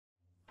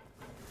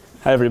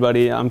Hi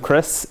everybody, I'm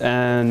Chris,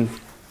 and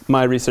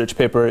my research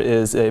paper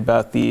is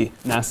about the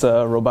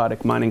NASA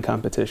robotic mining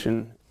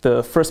competition.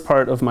 The first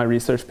part of my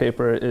research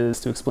paper is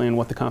to explain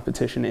what the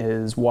competition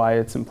is, why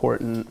it's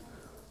important,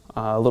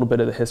 a little bit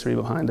of the history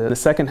behind it. The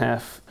second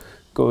half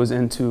goes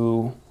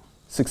into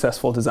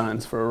successful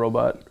designs for a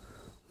robot.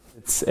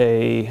 It's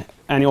an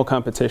annual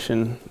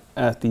competition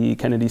at the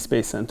Kennedy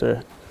Space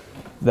Center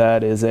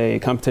that is a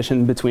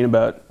competition between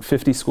about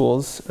 50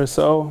 schools or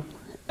so,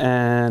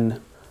 and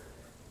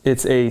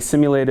it's a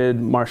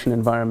simulated Martian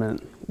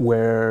environment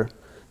where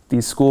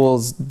these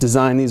schools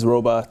design these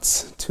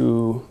robots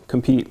to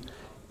compete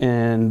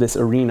in this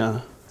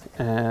arena,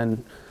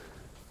 and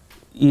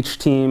each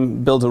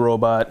team builds a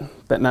robot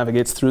that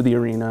navigates through the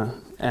arena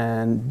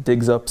and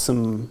digs up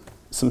some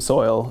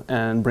soil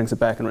and brings it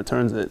back and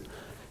returns it.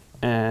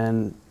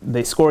 And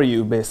they score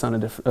you based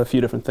on a few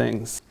different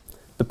things.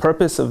 The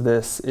purpose of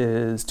this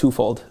is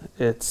twofold.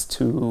 It's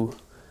to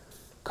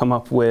come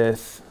up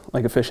with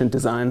efficient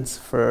designs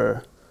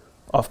for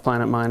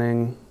off-planet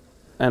mining,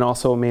 and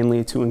also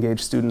mainly to engage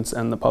students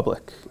and the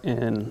public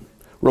in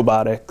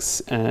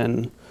robotics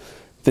and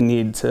the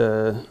need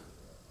to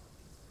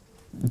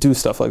do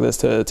stuff like this,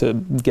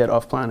 to get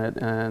off-planet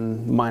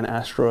and mine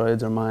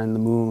asteroids or mine the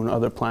moon,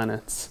 other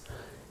planets.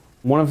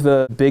 One of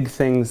the big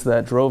things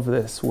that drove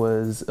this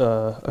was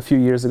a few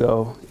years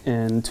ago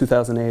in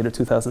 2008 or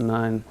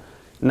 2009,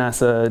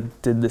 NASA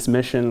did this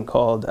mission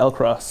called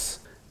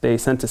L-Cross. They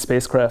sent a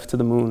spacecraft to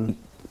the moon,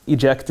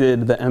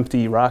 ejected the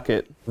empty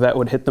rocket that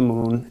would hit the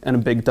moon, and a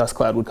big dust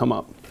cloud would come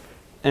up.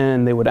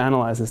 And they would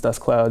analyze this dust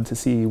cloud to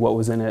see what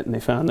was in it, and they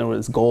found there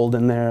was gold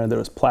in there, there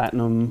was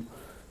platinum,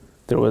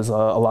 there was a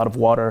lot of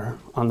water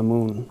on the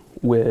moon,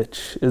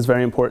 which is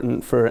very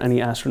important for any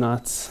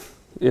astronauts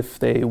if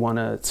they want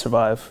to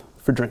survive,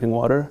 for drinking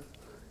water,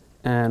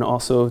 and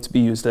also to be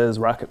used as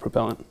rocket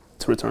propellant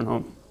to return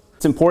home.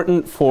 It's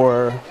important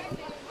for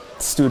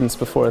students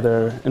before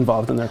they're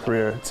involved in their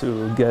career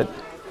to get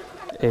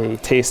a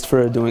taste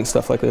for doing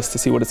stuff like this, to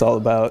see what it's all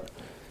about.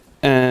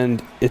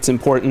 And it's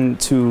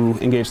important to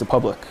engage the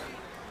public.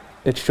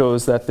 It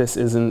shows that this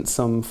isn't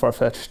some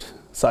far-fetched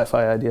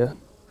sci-fi idea.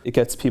 It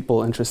gets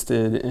people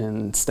interested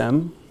in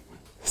STEM,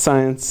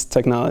 science,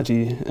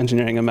 technology,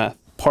 engineering, and math.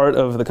 Part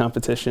of the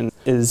competition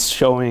is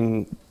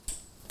showing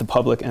the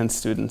public and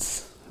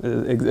students,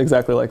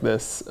 exactly like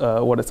this,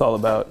 what it's all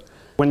about.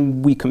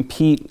 When we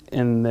compete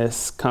in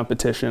this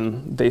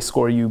competition, they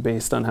score you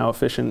based on how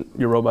efficient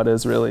your robot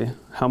is, really,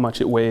 how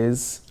much it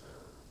weighs,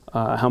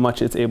 how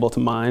much it's able to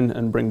mine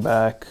and bring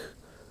back,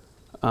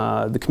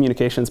 the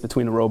communications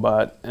between a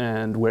robot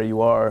and where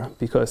you are,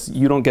 because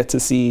you don't get to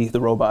see the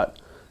robot.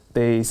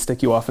 They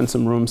stick you off in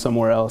some room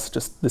somewhere else,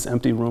 just this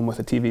empty room with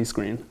a TV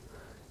screen.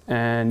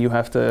 And you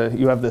have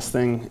this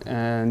thing,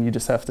 and you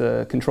just have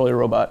to control your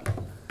robot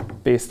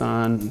based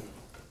on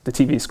the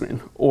TV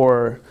screen.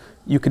 Or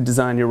you could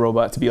design your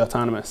robot to be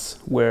autonomous,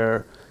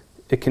 where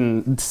it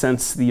can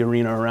sense the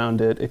arena around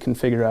it, it can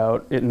figure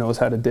out, it knows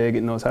how to dig,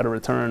 it knows how to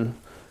return,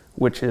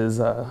 which is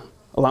a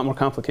lot more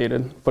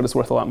complicated, but it's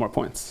worth a lot more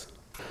points.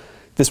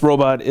 This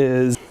robot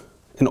is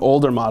an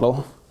older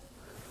model.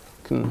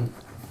 I can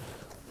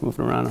move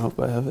it around, I hope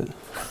I have it.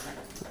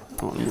 I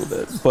don't want to move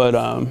it.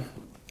 But,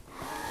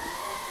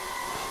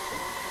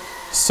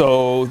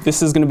 so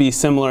this is going to be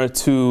similar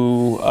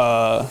to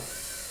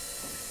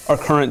our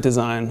current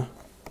design.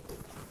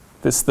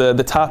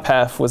 The top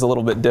half was a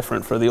little bit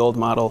different for the old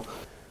model.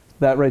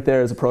 That right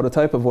there is a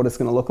prototype of what it's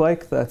going to look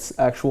like. That's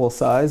actual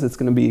size. It's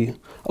going to be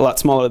a lot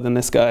smaller than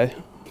this guy.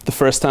 The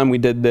first time we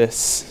did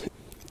this,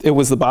 it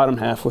was the bottom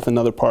half with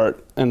another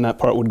part, and that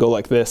part would go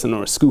like this, and there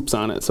were scoops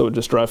on it, so it would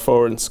just drive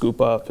forward and scoop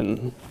up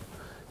and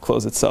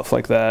close itself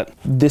like that.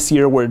 This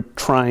year we're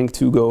trying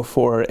to go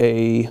for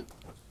a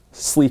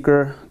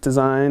sleeker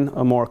design,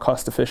 a more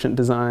cost-efficient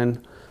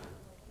design.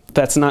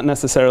 That's not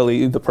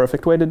necessarily the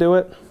perfect way to do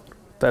it.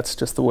 That's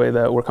just the way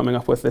that we're coming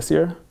up with this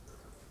year.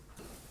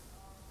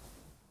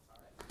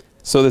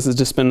 So this has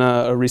just been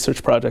a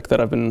research project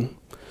that I've been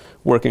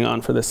working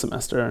on for this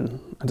semester, and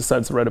I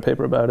decided to write a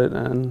paper about it,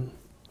 and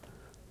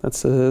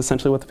that's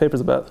essentially what the paper's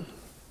about.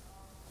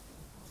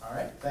 All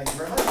right, thank you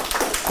very much.